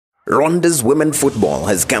Rwanda's women football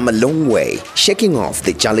has come a long way, shaking off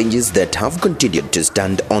the challenges that have continued to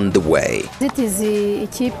stand on the way. Izi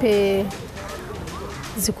ikipe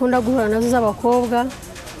zikunda guhura nazo z'abakobwa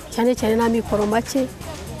cyane cyane n'amikoro make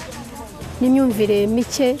n'imyumvire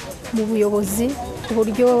mike mu buyobozi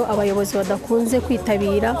uburyo abayobozi badakunze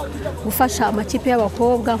kwitabira gufasha amakipe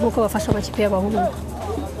y'abakobwa nkuko bafasha amakipe y'abahungu.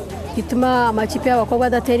 Gituma amakipe y'abakobwa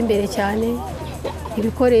adatera imbere cyane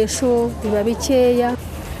ibikoresho biba bikeya.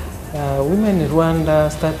 Women in Rwanda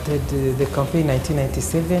started the campaign in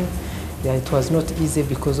 1997. It was not easy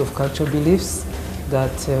because of cultural beliefs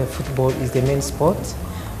that football is the main sport,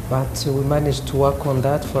 but we managed to work on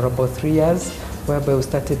that for about 3 years, whereby we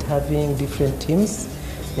started having different teams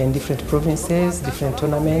in different provinces, different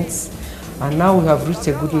tournaments, and now we have reached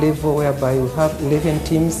a good level whereby we have 11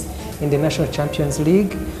 teams in the National Champions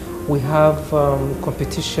League. We have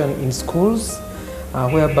competition in schools,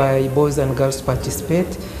 whereby boys and girls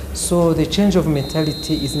participate. So the change of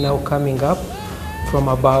mentality is now coming up from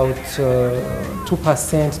about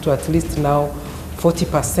 2% to at least now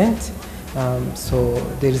 40%. So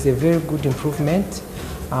there is a very good improvement.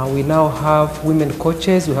 We now have women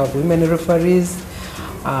coaches, we have women referees,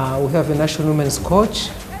 we have a national women's coach,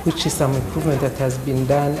 which is some improvement that has been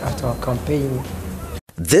done at our campaign.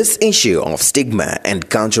 This issue of stigma and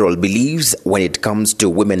cultural beliefs when it comes to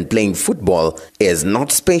women playing football is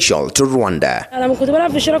not special to Rwanda. أنا كنت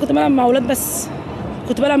بلعب في الشارع كنت بلعب مع أولاد بس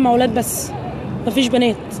كنت بلعب مع أولاد بس مفيش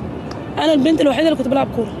بنات. أنا البنت الوحيدة اللي كنت بلعب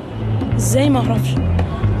كورة. إزاي ما أعرفش.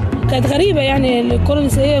 كانت غريبة يعني الكورة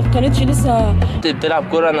النسائية ما كانتش لسه. بتلعب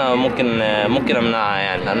كورة أنا ممكن أمنعها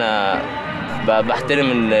يعني أنا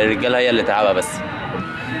بحترم الرجالة هي اللي تلعبها بس.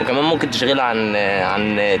 وكمان ممكن تشغلها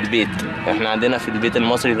عن البيت. احنا عندنا في البيت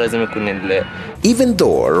المصري لازم يكون Even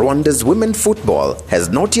though Rwanda's women football has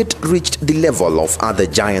not yet reached the level of other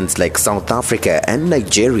giants like South Africa and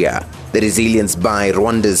Nigeria, the resilience by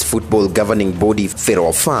Rwanda's football governing body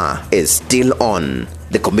FEROFA is still on.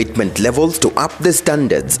 The commitment levels to up the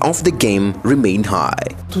standards of the game remain high.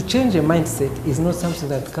 To change a mindset is not something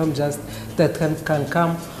that can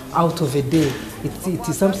come out of a day. It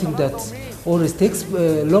is something that always takes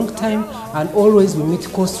a long time, and always we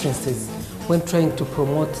meet constraints when trying to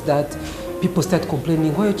promote that. People start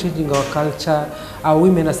complaining, why are you changing our culture? Our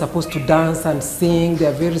women are supposed to dance and sing, they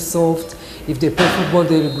are very soft. If they play football,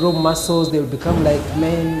 they will grow muscles, they will become like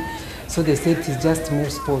men. So they say it is just more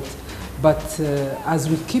sport. But as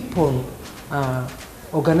we keep on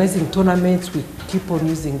organizing tournaments, we keep on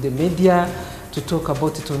using the media to talk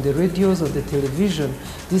about it on the radios or the television,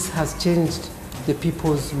 this has changed the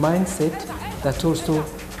people's mindset that also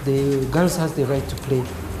the girls has the right to play.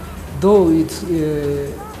 Though it's,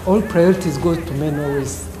 all priorities go to men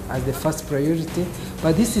always as the first priority,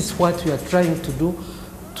 but this is what we are trying to do,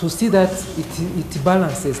 to see that it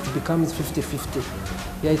balances, it becomes 50-50.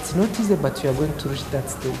 Yeah, it's not easy, but we are going to reach that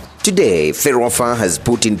stage. Today, FEROFA has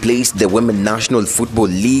put in place the Women National Football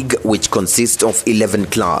League, which consists of 11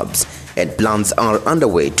 clubs, and plans are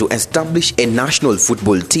underway to establish a national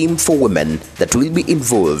football team for women that will be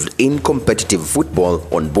involved in competitive football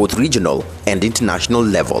on both regional and international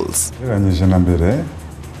levels.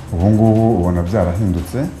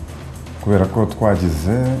 kubera ko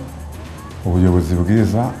twagize ubuyobozi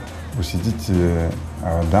bwiza bushyigikiye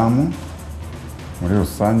abadamu muri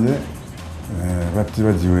rusange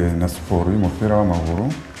batibagiwe na siporo y'umupira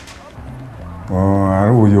w'amaguru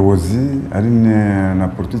ari ubuyobozi ari na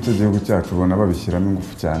politiki y'igihugu cyacu bona babishyiramo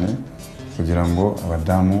ingufu cyane kugira ngo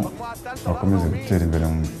abadamu bakomeze gutera imbere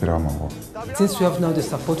mu mupira w'amaguru. Since we have now the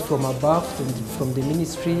support from above, from the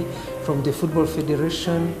ministry, from the Football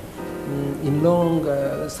Federation,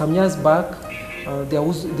 some years back, there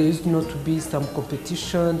used not to be some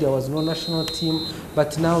competition, there was no national team,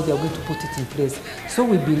 but now they are going to put it in place. So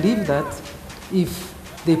we believe that if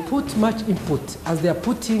they put much input as they are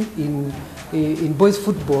putting in boys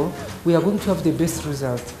football, we are going to have the best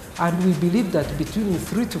results. And we believe that between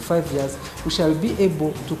 3 to 5 years, we shall be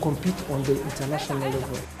able to compete on the international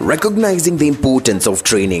level. Recognizing the importance of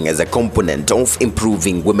training as a component of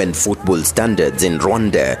improving women football standards in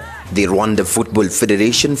Rwanda, the Rwanda Football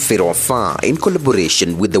Federation FEROFA, in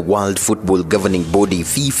collaboration with the World Football Governing Body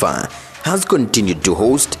FIFA, has continued to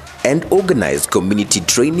host and organize community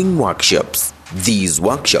training workshops. These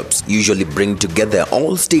workshops usually bring together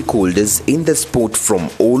all stakeholders in the sport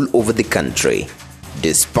from all over the country.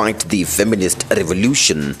 Despite the feminist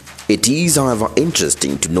revolution, it is however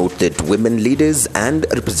interesting to note that women leaders and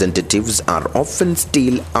representatives are often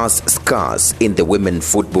still as scarce in the women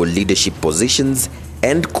football leadership positions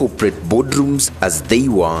and corporate boardrooms as they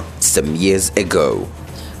were some years ago.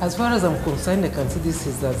 As far as I'm concerned, I can see this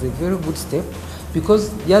as a very good step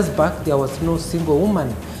because years back there was no single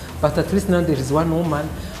woman, but at least now there is one woman,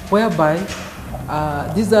 whereby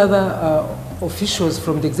these other officials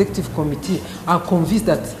from the executive committee are convinced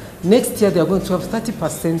that next year they are going to have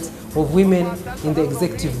 30% of women in the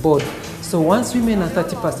executive board. So once women are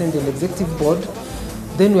 30% in the executive board,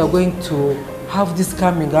 then we are going to have this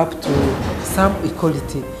coming up to some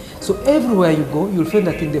equality. So everywhere you go, you'll find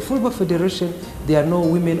that in the Football Federation, there are no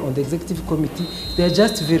women on the executive committee. There are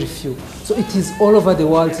just very few. So it is all over the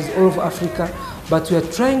world, it is all over Africa, but we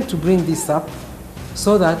are trying to bring this up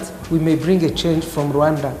so that we may bring a change from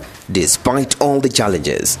Rwanda. Despite all the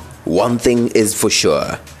challenges, one thing is for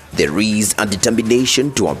sure. There is a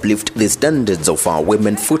determination to uplift the standards of our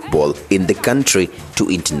women football in the country to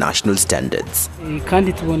international standards.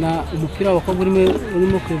 Kandi tubona umupira w'abakobwa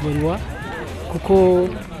urimo kwevoluwa kuko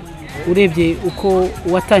urebye uko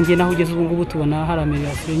watangiye naho ugeze ubu ngubu tubona hari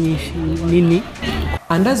amelioration nyinshi nini.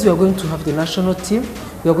 And as we are going to have the national team,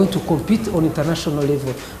 we are going to compete on international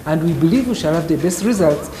level, and we believe we shall have the best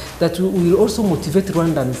results that will also motivate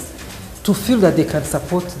Rwandans to feel that they can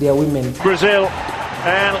support their women. Brazil,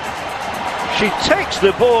 and she takes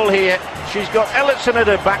the ball here. She's got Ellison at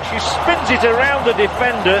her back. She spins it around the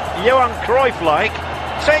defender, Johan Cruyff-like,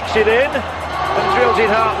 takes it in and drills it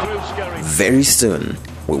hard through scurry. Very soon,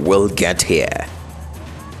 we will get here.